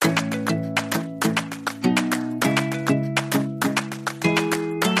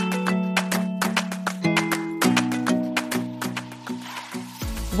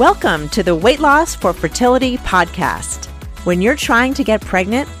Welcome to the Weight Loss for Fertility podcast. When you're trying to get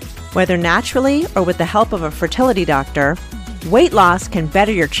pregnant, whether naturally or with the help of a fertility doctor, weight loss can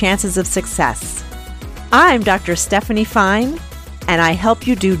better your chances of success. I'm Dr. Stephanie Fine, and I help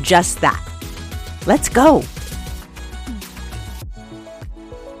you do just that. Let's go.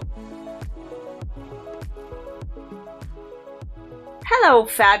 Hello,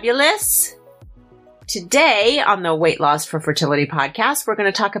 fabulous. Today on the Weight Loss for Fertility podcast, we're going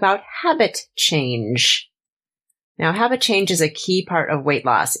to talk about habit change. Now, habit change is a key part of weight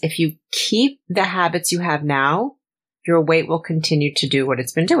loss. If you keep the habits you have now, your weight will continue to do what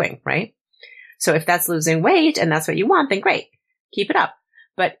it's been doing, right? So if that's losing weight and that's what you want, then great, keep it up.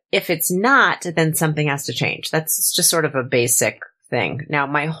 But if it's not, then something has to change. That's just sort of a basic thing. Now,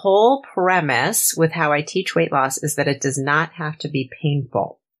 my whole premise with how I teach weight loss is that it does not have to be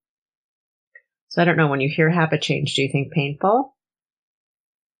painful. So I don't know, when you hear habit change, do you think painful?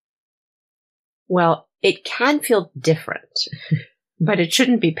 Well, it can feel different, but it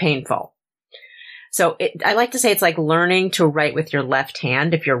shouldn't be painful. So I like to say it's like learning to write with your left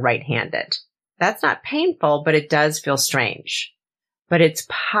hand if you're right-handed. That's not painful, but it does feel strange. But it's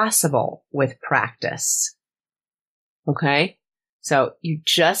possible with practice. Okay? So you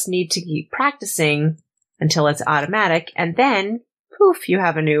just need to keep practicing until it's automatic, and then, poof, you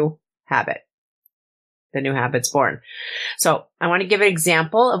have a new habit. The new habit's born. So I want to give an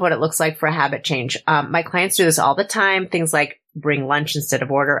example of what it looks like for a habit change. My clients do this all the time. Things like bring lunch instead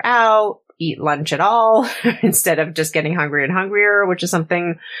of order out, eat lunch at all instead of just getting hungry and hungrier, which is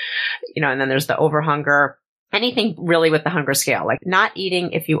something, and then there's the over hunger. Anything really with the hunger scale, like not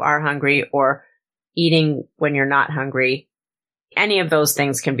eating if you are hungry or eating when you're not hungry. Any of those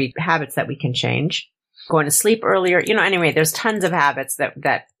things can be habits that we can change. Going to sleep earlier, anyway, there's tons of habits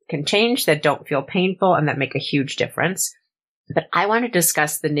that can change, that don't feel painful, and that make a huge difference. But I want to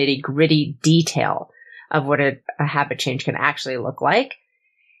discuss the nitty-gritty detail of what a habit change can actually look like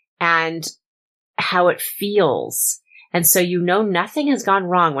and how it feels. And so nothing has gone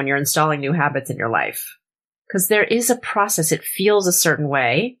wrong when you're installing new habits in your life. Because there is a process. It feels a certain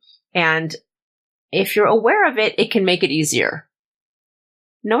way. And if you're aware of it, it can make it easier.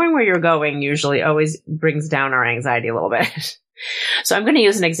 Knowing where you're going usually always brings down our anxiety a little bit. So I'm going to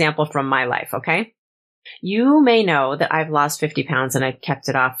use an example from my life, okay? You may know that I've lost 50 pounds and I've kept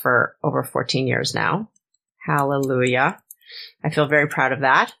it off for over 14 years now. Hallelujah. I feel very proud of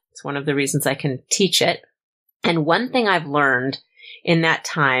that. It's one of the reasons I can teach it. And one thing I've learned in that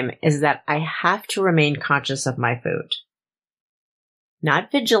time is that I have to remain conscious of my food.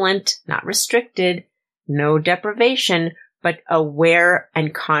 Not vigilant, not restricted, no deprivation, but aware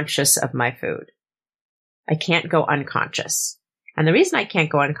and conscious of my food. I can't go unconscious. And the reason I can't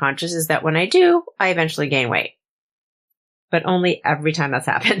go unconscious is that when I do, I eventually gain weight. But only every time that's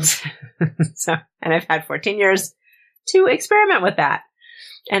happened. And I've had 14 years to experiment with that.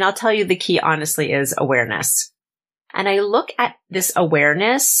 And I'll tell you the key, honestly, is awareness. And I look at this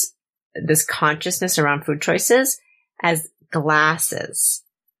awareness, this consciousness around food choices as glasses.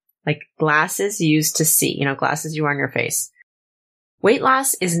 Like glasses used to see, glasses you wear on your face. Weight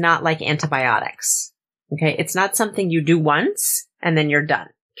loss is not like antibiotics. Okay, it's not something you do once and then you're done,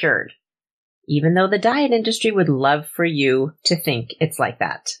 cured. Even though the diet industry would love for you to think it's like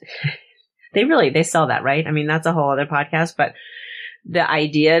that. They sell that, right? I mean, that's a whole other podcast, but the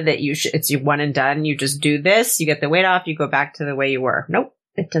idea that it's your one and done, you just do this, you get the weight off, you go back to the way you were. Nope,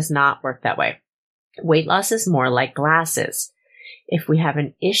 it does not work that way. Weight loss is more like glasses. If we have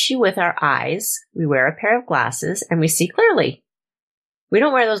an issue with our eyes, we wear a pair of glasses and we see clearly. We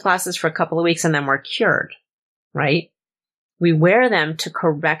don't wear those glasses for a couple of weeks and then we're cured, right? We wear them to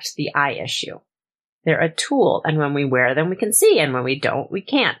correct the eye issue. They're a tool, and when we wear them, we can see, and when we don't, we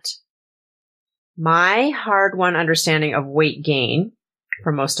can't. My hard-won understanding of weight gain,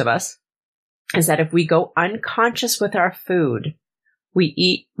 for most of us, is that if we go unconscious with our food, we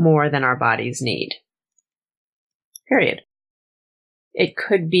eat more than our bodies need. Period. It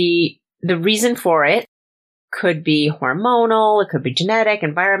could be, the reason for it could be hormonal, it could be genetic,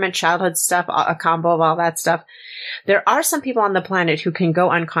 environment, childhood stuff, a combo of all that stuff. There are some people on the planet who can go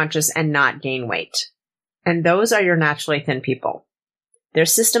unconscious and not gain weight. And those are your naturally thin people. Their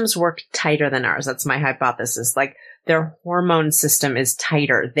systems work tighter than ours. That's my hypothesis. Like their hormone system is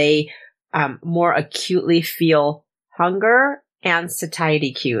tighter. They more acutely feel hunger and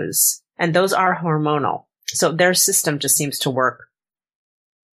satiety cues. And those are hormonal. So their system just seems to work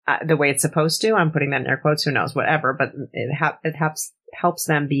the way it's supposed to. I'm putting that in air quotes, who knows, whatever, but it helps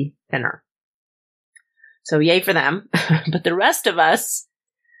them be thinner. So yay for them. But the rest of us,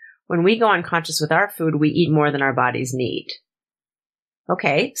 when we go unconscious with our food, we eat more than our bodies need.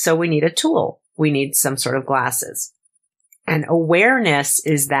 Okay, so we need a tool. We need some sort of glasses. And awareness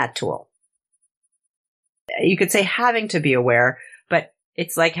is that tool. You could say having to be aware, but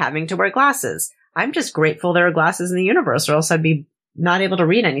it's like having to wear glasses. I'm just grateful there are glasses in the universe, or else I'd be not able to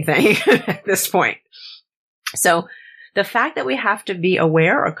read anything at this point. So the fact that we have to be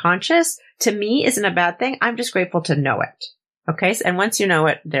aware or conscious, to me, isn't a bad thing. I'm just grateful to know it. Okay. And once you know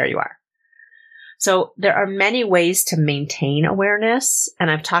it, there you are. So there are many ways to maintain awareness.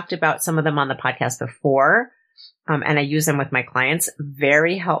 And I've talked about some of them on the podcast before. And I use them with my clients.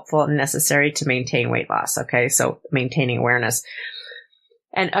 Very helpful and necessary to maintain weight loss. Okay. So maintaining awareness.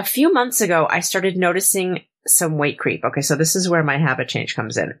 And a few months ago, I started noticing some weight creep. Okay. So this is where my habit change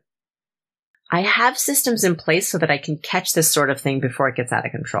comes in. I have systems in place so that I can catch this sort of thing before it gets out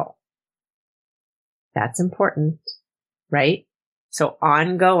of control. That's important, right? So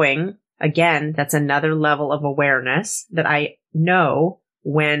ongoing, again, that's another level of awareness that I know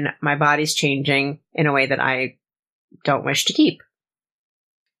when my body's changing in a way that I don't wish to keep.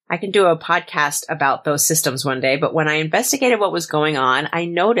 I can do a podcast about those systems one day, but when I investigated what was going on, I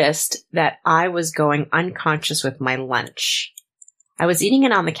noticed that I was going unconscious with my lunch. I was eating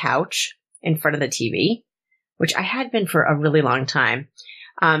it on the couch in front of the TV, which I had been for a really long time.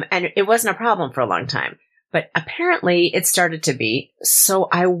 And it wasn't a problem for a long time, but apparently it started to be. So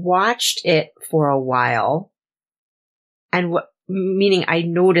I watched it for a while, and meaning I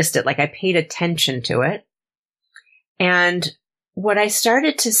noticed it, like I paid attention to it. And what I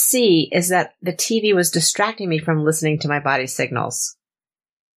started to see is that the TV was distracting me from listening to my body's signals.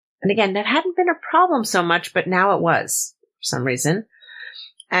 And again, that hadn't been a problem so much, but now it was for some reason.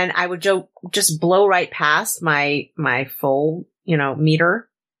 And I would just blow right past my full, meter.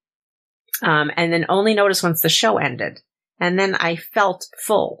 And then only notice once the show ended. And then I felt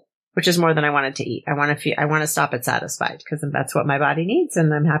full, which is more than I wanted to eat. I want to stop it satisfied because that's what my body needs.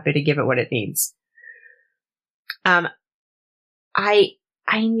 And I'm happy to give it what it needs. I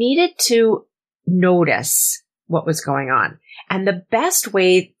needed to notice what was going on. And the best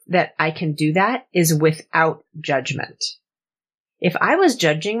way that I can do that is without judgment. If I was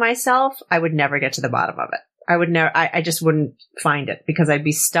judging myself, I would never get to the bottom of it. I just wouldn't find it because I'd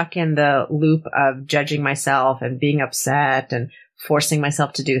be stuck in the loop of judging myself and being upset and forcing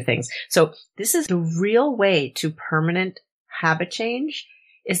myself to do things. So this is the real way to permanent habit change,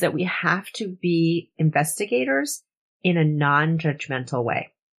 is that we have to be investigators in a non-judgmental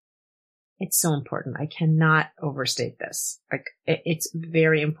way. It's so important. I cannot overstate this. Like, it's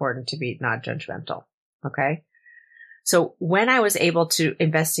very important to be not judgmental. Okay. So when I was able to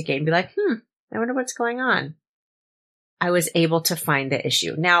investigate and be like, I wonder what's going on, I was able to find the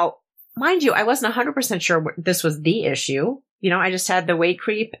issue. Now, mind you, I wasn't 100% sure this was the issue. I just had the weight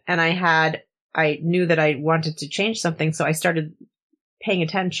creep and I knew that I wanted to change something. So I started paying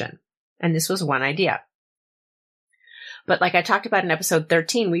attention, and this was one idea. But like I talked about in episode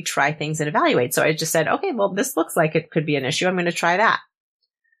 13, we try things and evaluate. So I just said, okay, well, this looks like it could be an issue. I'm going to try that.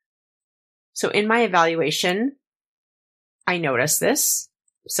 So in my evaluation, I noticed this.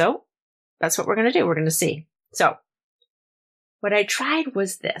 So that's what we're going to do. We're going to see. So what I tried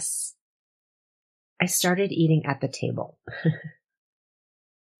was this. I started eating at the table.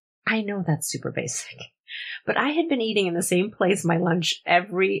 I know that's super basic, but I had been eating in the same place my lunch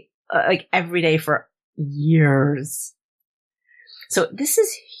every day for years. So this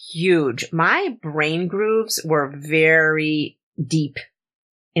is huge. My brain grooves were very deep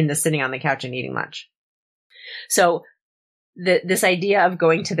in the sitting on the couch and eating lunch. So this idea of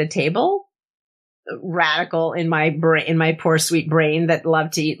going to the table, radical in my brain, in my poor sweet brain that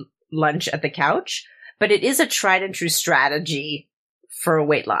loved to eat lunch at the couch, but it is a tried and true strategy for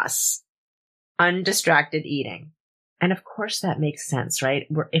weight loss. Undistracted eating. And of course that makes sense, right?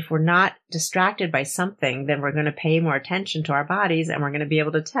 If we're not distracted by something, then we're going to pay more attention to our bodies and we're going to be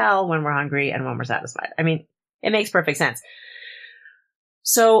able to tell when we're hungry and when we're satisfied. I mean, it makes perfect sense.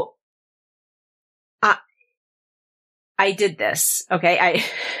 So I did this. Okay.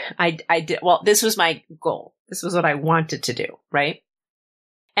 I did. Well, this was my goal. This was what I wanted to do. Right.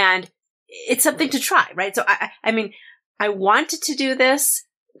 And it's something to try. Right. So I wanted to do this,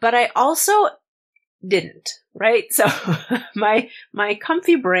 but I also didn't. Right. So my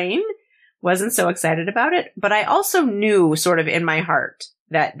comfy brain wasn't so excited about it, but I also knew sort of in my heart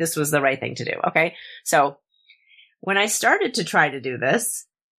that this was the right thing to do. Okay. So when I started to try to do this,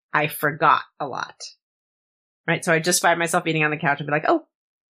 I forgot a lot. Right. So I just find myself eating on the couch and be like, oh,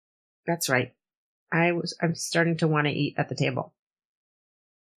 that's right. I'm starting to want to eat at the table.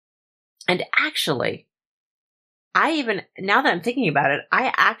 And actually, now that I'm thinking about it,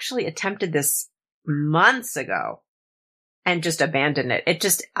 I actually attempted this months ago. and just abandoned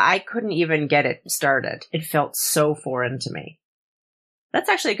it. I couldn't even get it started. It felt so foreign to me. That's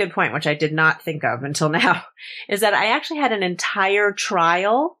actually a good point, which I did not think of until now, is that I actually had an entire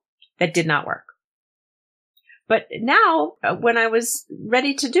trial that did not work. But now, when I was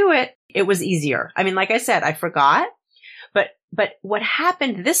ready to do it, it was easier. I mean, like I said, I forgot. But what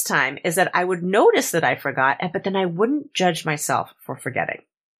happened this time is that I would notice that I forgot, but then I wouldn't judge myself for forgetting.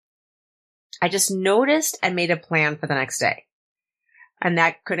 I just noticed and made a plan for the next day. And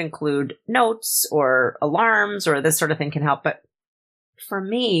that could include notes or alarms or this sort of thing can help. But for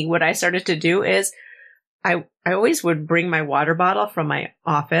me, what I started to do is I always would bring my water bottle from my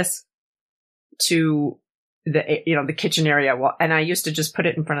office to the kitchen area. And I used to just put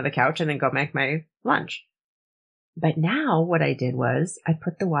it in front of the couch and then go make my lunch. But now what I did was I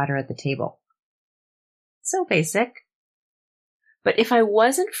put the water at the table. So basic. But if I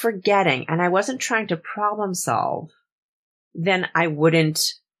wasn't forgetting and I wasn't trying to problem solve, then I wouldn't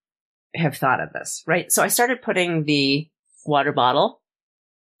have thought of this, right? So I started putting the water bottle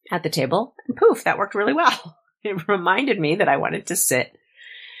at the table and poof, that worked really well. It reminded me that I wanted to sit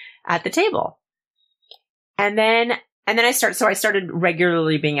at the table. And then I started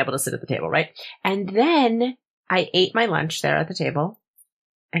regularly being able to sit at the table, right? And then I ate my lunch there at the table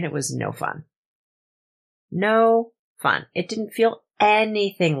and it was no fun. No fun. It didn't feel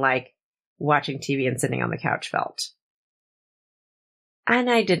anything like watching TV and sitting on the couch felt. And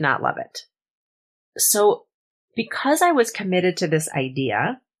I did not love it. So because I was committed to this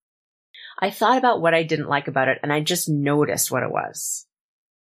idea, I thought about what I didn't like about it and I just noticed what it was.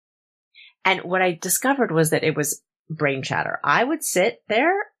 And what I discovered was that it was brain chatter. I would sit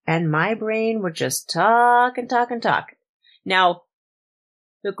there and my brain would just talk and talk and talk. Now,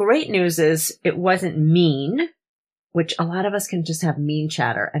 the great news is it wasn't mean, which a lot of us can just have mean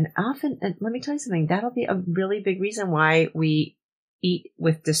chatter. And often, and let me tell you something, that'll be a really big reason why we eat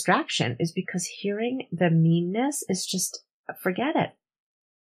with distraction is because hearing the meanness is just, forget it.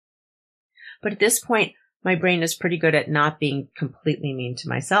 But at this point, my brain is pretty good at not being completely mean to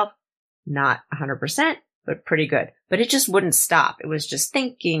myself. Not 100%, but pretty good. But it just wouldn't stop. It was just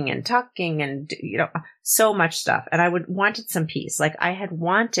thinking and talking and, so much stuff. And I wanted some peace. Like I had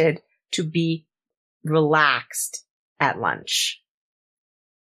wanted to be relaxed at lunch.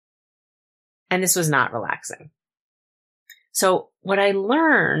 And this was not relaxing. So what I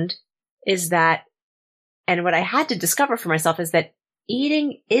learned is that, and what I had to discover for myself is that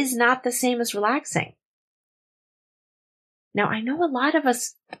eating is not the same as relaxing. Now, I know a lot of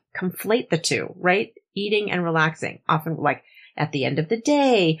us conflate the two, right? Eating and relaxing. Often, like at the end of the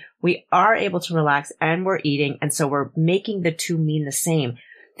day, we are able to relax and we're eating. And so we're making the two mean the same.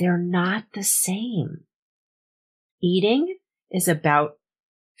 They're not the same. Eating is about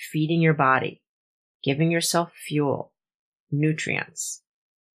feeding your body, giving yourself fuel, nutrients.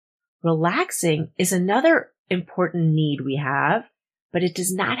 Relaxing is another important need we have, but it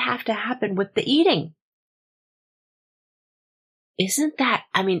does not have to happen with the eating. Isn't that,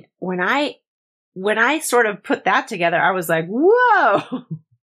 I mean, when I sort of put that together, I was like, whoa.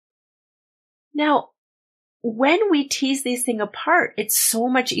 Now, when we tease these things apart, it's so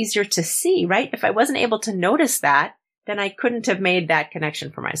much easier to see, right? If I wasn't able to notice that, then I couldn't have made that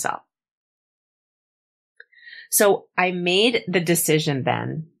connection for myself. So I made the decision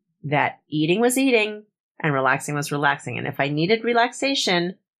then that eating was eating and relaxing was relaxing. And if I needed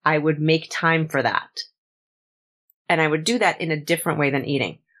relaxation, I would make time for that. And I would do that in a different way than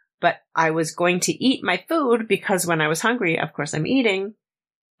eating. But I was going to eat my food because when I was hungry, of course, I'm eating.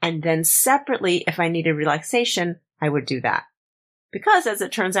 And then separately, if I needed relaxation, I would do that. Because as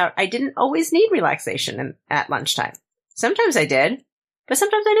it turns out, I didn't always need relaxation at lunchtime. Sometimes I did, but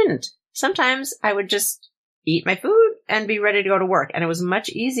sometimes I didn't. Sometimes I would just eat my food and be ready to go to work. And it was much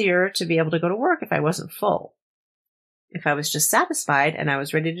easier to be able to go to work if I wasn't full. If I was just satisfied and I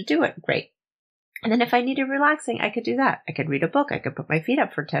was ready to do it, great. And then if I needed relaxing, I could do that. I could read a book. I could put my feet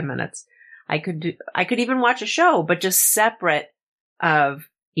up for 10 minutes. I could even watch a show, but just separate of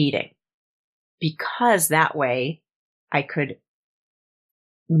eating. Because that way I could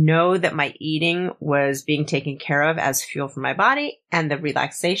know that my eating was being taken care of as fuel for my body and the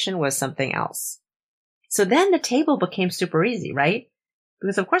relaxation was something else. So then the table became super easy, right?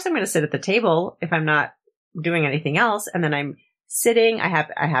 Because of course I'm going to sit at the table if I'm not doing anything else. And then I'm sitting. I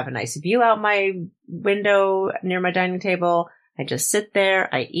have a nice view out my window near my dining table. I just sit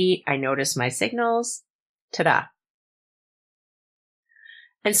there. I eat. I notice my signals. Ta-da.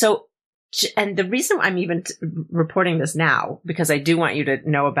 And so, and the reason I'm even reporting this now, because I do want you to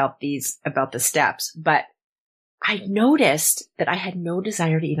know about the steps, but I noticed that I had no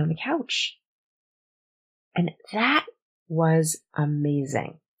desire to eat on the couch. And that was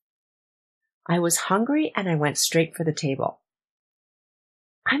amazing. I was hungry and I went straight for the table.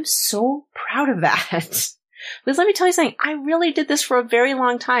 I'm so proud of that. Because let me tell you something, I really did this for a very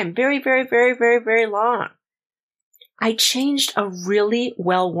long time. Very, very, very, very, very long. I changed a really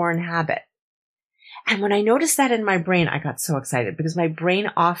well-worn habit. And when I noticed that in my brain, I got so excited because my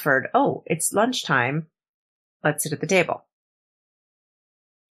brain offered, oh, it's lunchtime. Let's sit at the table.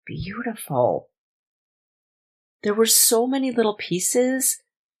 Beautiful. There were so many little pieces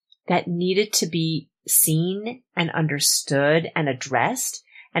that needed to be seen and understood and addressed.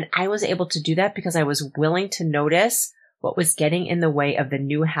 And I was able to do that because I was willing to notice what was getting in the way of the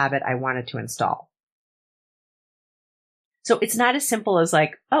new habit I wanted to install. So it's not as simple as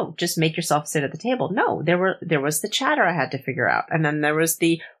like, oh, just make yourself sit at the table. No, there was the chatter I had to figure out. And then there was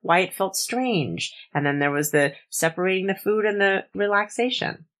the why it felt strange. And then there was the separating the food and the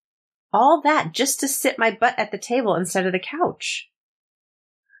relaxation. All that just to sit my butt at the table instead of the couch.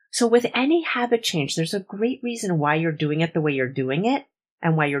 So with any habit change, there's a great reason why you're doing it the way you're doing it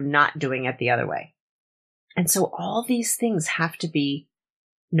and why you're not doing it the other way. And so all these things have to be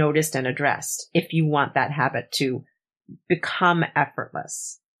noticed and addressed if you want that habit to become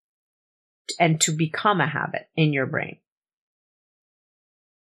effortless and to become a habit in your brain.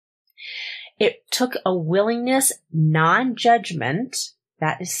 It took a willingness, non-judgment.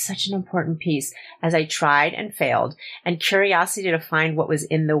 That is such an important piece as I tried and failed, and curiosity to find what was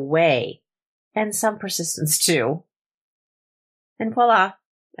in the way, and some persistence too. And voila,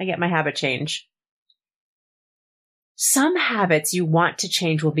 I get my habit change. Some habits you want to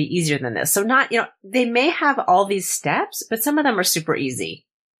change will be easier than this. So they may have all these steps, but some of them are super easy.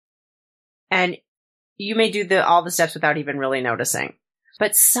 And you may do all the steps without even really noticing.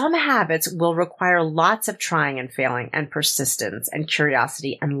 But some habits will require lots of trying and failing and persistence and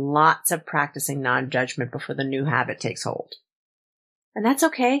curiosity and lots of practicing non-judgment before the new habit takes hold. And that's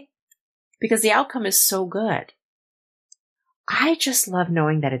okay because the outcome is so good. I just love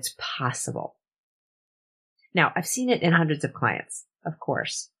knowing that it's possible. Now, I've seen it in hundreds of clients, of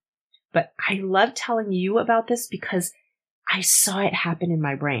course, but I love telling you about this because I saw it happen in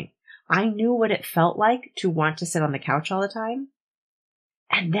my brain. I knew what it felt like to want to sit on the couch all the time.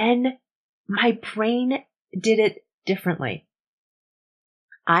 And then my brain did it differently.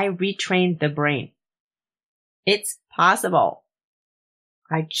 I retrained the brain. It's possible.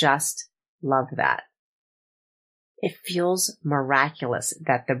 I just love that. It feels miraculous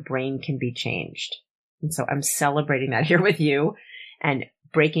that the brain can be changed. And so I'm celebrating that here with you and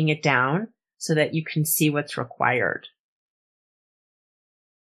breaking it down so that you can see what's required.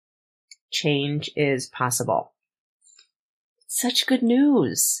 Change is possible. Such good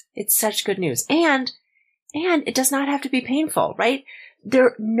news. It's such good news. And it does not have to be painful, right?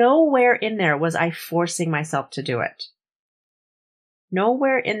 Nowhere in there was I forcing myself to do it.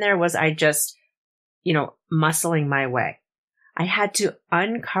 Nowhere in there was I just, muscling my way. I had to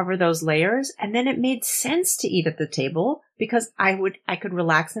uncover those layers, and then it made sense to eat at the table because I could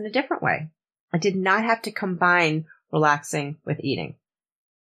relax in a different way. I did not have to combine relaxing with eating.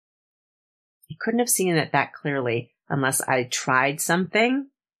 I couldn't have seen it that clearly unless I tried something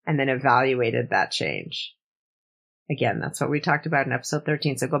and then evaluated that change. Again, that's what we talked about in episode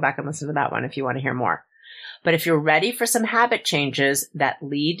 13. So go back and listen to that one if you want to hear more. But if you're ready for some habit changes that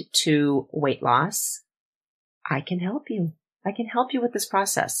lead to weight loss, I can help you. I can help you with this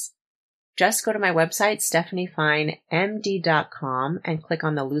process. Just go to my website, stephaniefeinemd.com, and click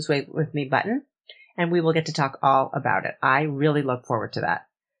on the Lose Weight With Me button, and we will get to talk all about it. I really look forward to that.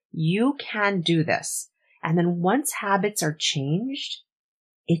 You can do this. And then once habits are changed,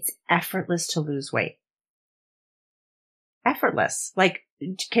 it's effortless to lose weight. Effortless. Like,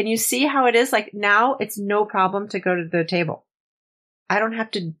 can you see how it is? Like now it's no problem to go to the table. I don't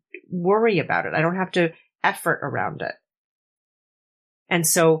have to worry about it. I don't have to effort around it. And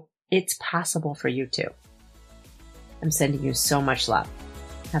so it's possible for you too. I'm sending you so much love.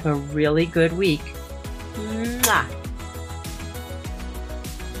 Have a really good week. Mwah.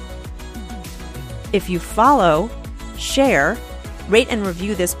 If you follow, share, rate, and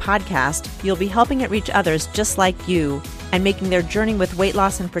review this podcast, you'll be helping it reach others just like you and making their journey with weight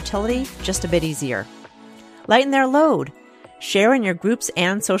loss and fertility just a bit easier. Lighten their load. Share in your groups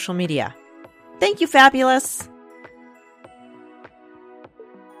and social media. Thank you, Fabulous.